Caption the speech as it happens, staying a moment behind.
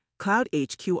Cloud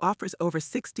HQ offers over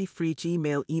 60 free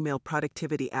Gmail email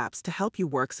productivity apps to help you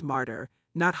work smarter,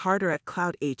 not harder at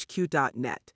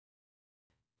cloudhq.net.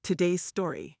 Today's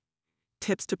story.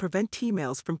 Tips to prevent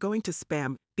emails from going to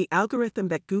spam. The algorithm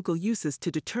that Google uses to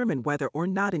determine whether or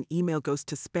not an email goes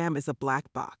to spam is a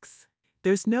black box.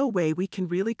 There's no way we can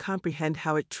really comprehend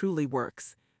how it truly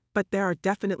works, but there are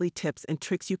definitely tips and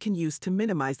tricks you can use to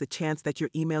minimize the chance that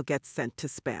your email gets sent to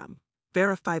spam.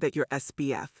 Verify that your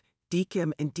SPF,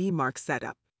 DKIM, and DMARC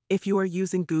setup. If you are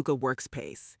using Google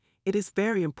Workspace, it is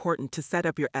very important to set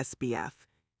up your SPF,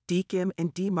 DKIM,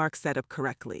 and DMARC setup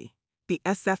correctly. The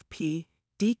SFP,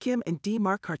 DKIM, and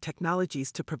DMARC are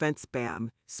technologies to prevent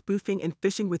spam, spoofing, and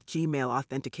phishing with Gmail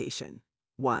authentication.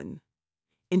 1.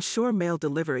 Ensure mail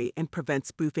delivery and prevent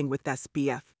spoofing with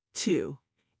SPF. 2.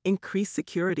 Increase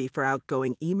security for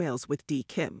outgoing emails with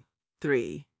DKIM.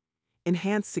 3.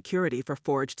 Enhance security for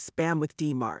forged spam with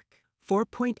DMARC. 4.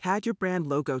 Add your brand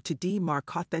logo to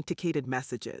DMARC authenticated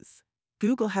messages.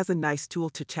 Google has a nice tool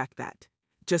to check that.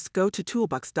 Just go to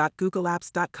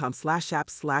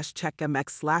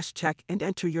toolbox.googleapps.com/apps/checkmx/check and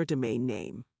enter your domain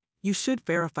name. You should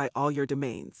verify all your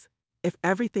domains. If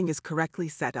everything is correctly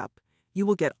set up, you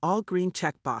will get all green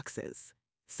check boxes.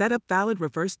 Set up valid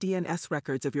reverse DNS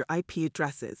records of your IP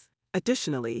addresses.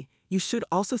 Additionally, you should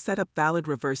also set up valid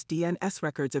reverse DNS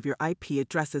records of your IP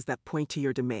addresses that point to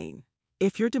your domain.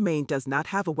 If your domain does not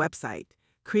have a website,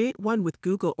 create one with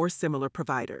Google or similar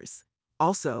providers.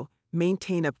 Also,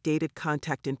 maintain updated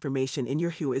contact information in your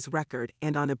Whois record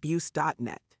and on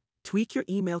abuse.net. Tweak your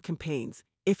email campaigns.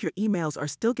 If your emails are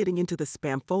still getting into the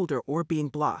spam folder or being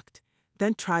blocked,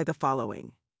 then try the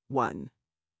following. 1.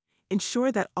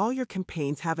 Ensure that all your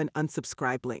campaigns have an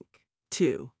unsubscribe link.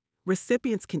 2.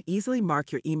 Recipients can easily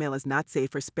mark your email as not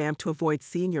safe for spam to avoid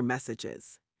seeing your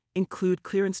messages. Include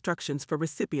clear instructions for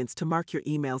recipients to mark your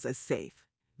emails as safe.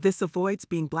 This avoids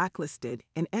being blacklisted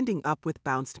and ending up with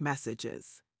bounced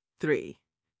messages. 3.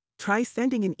 Try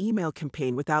sending an email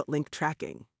campaign without link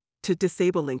tracking. To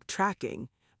disable link tracking,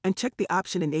 uncheck the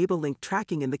option Enable Link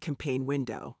Tracking in the campaign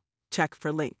window. Check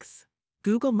for links.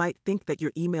 Google might think that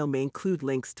your email may include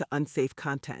links to unsafe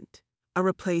content. A.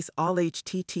 Replace all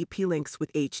HTTP links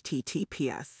with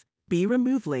HTTPS. B.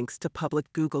 Remove links to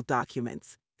public Google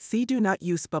documents. C. Do not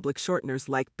use public shorteners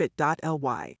like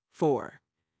bit.ly. 4.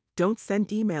 Don't send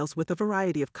emails with a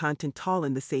variety of content all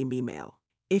in the same email.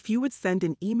 If you would send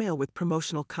an email with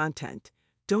promotional content,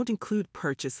 don't include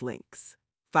purchase links.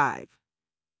 5.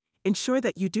 Ensure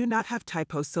that you do not have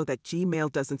typos so that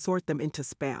Gmail doesn't sort them into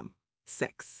spam.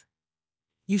 6.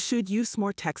 You should use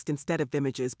more text instead of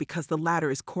images because the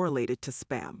latter is correlated to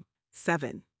spam.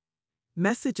 7.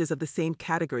 Messages of the same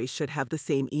category should have the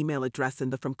same email address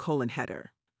in the from: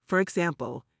 header. For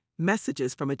example,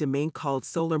 messages from a domain called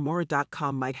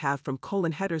solarmora.com might have from: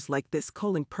 headers like this: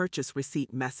 purchase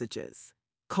receipt messages.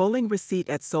 Receipt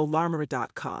at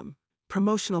solarmora.com.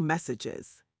 Promotional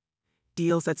messages.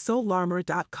 Deals at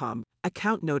solarmora.com.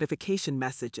 Account notification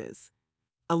messages.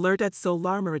 Alert at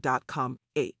solarmora.com.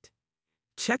 8.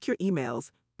 Check your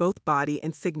emails, both body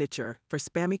and signature, for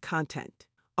spammy content.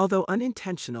 Although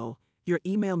unintentional, your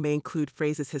email may include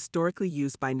phrases historically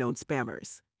used by known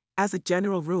spammers. As a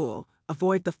general rule,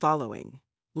 avoid the following: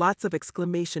 lots of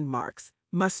exclamation marks,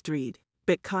 must-read,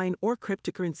 Bitcoin or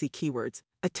cryptocurrency keywords,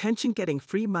 attention getting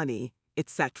free money,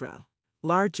 etc.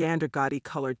 Large and or gaudy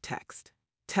colored text.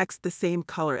 Text the same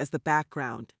color as the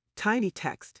background. Tiny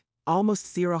text. Almost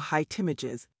zero height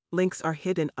images. Links are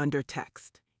hidden under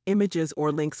text. Images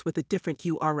or links with a different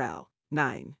URL.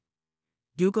 9.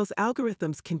 Google's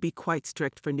algorithms can be quite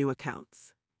strict for new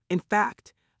accounts. In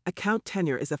fact, account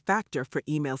tenure is a factor for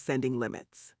email sending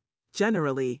limits.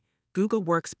 Generally, Google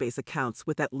Workspace accounts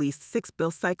with at least 6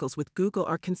 bill cycles with Google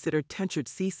are considered tenured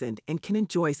seasoned and can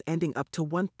enjoy sending up to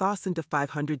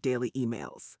 1,500 daily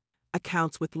emails.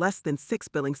 Accounts with less than 6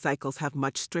 billing cycles have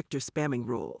much stricter spamming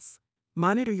rules.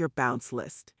 Monitor your bounce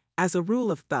list. As a rule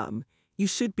of thumb, you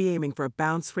should be aiming for a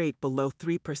bounce rate below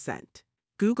 3%.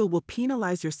 Google will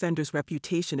penalize your sender's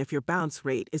reputation if your bounce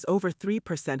rate is over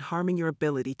 3%, harming your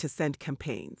ability to send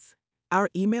campaigns. Our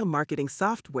email marketing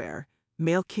software,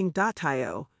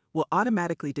 MailKing.io, will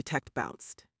automatically detect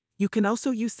bounced. You can also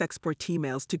use export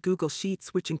emails to Google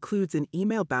Sheets, which includes an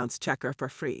email bounce checker for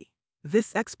free.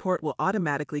 This export will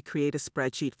automatically create a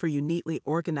spreadsheet for you, neatly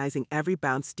organizing every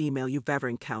bounced email you've ever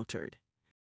encountered.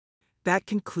 That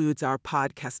concludes our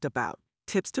podcast about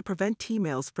tips to prevent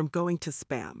emails from going to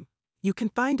spam. You can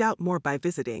find out more by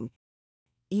visiting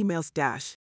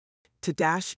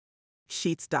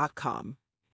emails-to-sheets.com.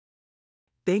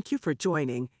 Thank you for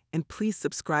joining, and please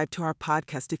subscribe to our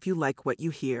podcast if you like what you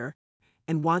hear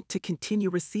and want to continue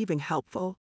receiving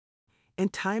helpful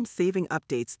and time-saving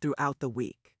updates throughout the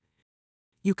week.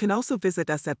 You can also visit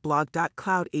us at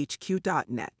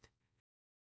blog.cloudhq.net.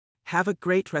 Have a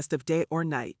great rest of day or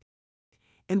night,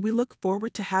 and we look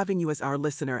forward to having you as our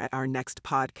listener at our next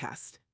podcast.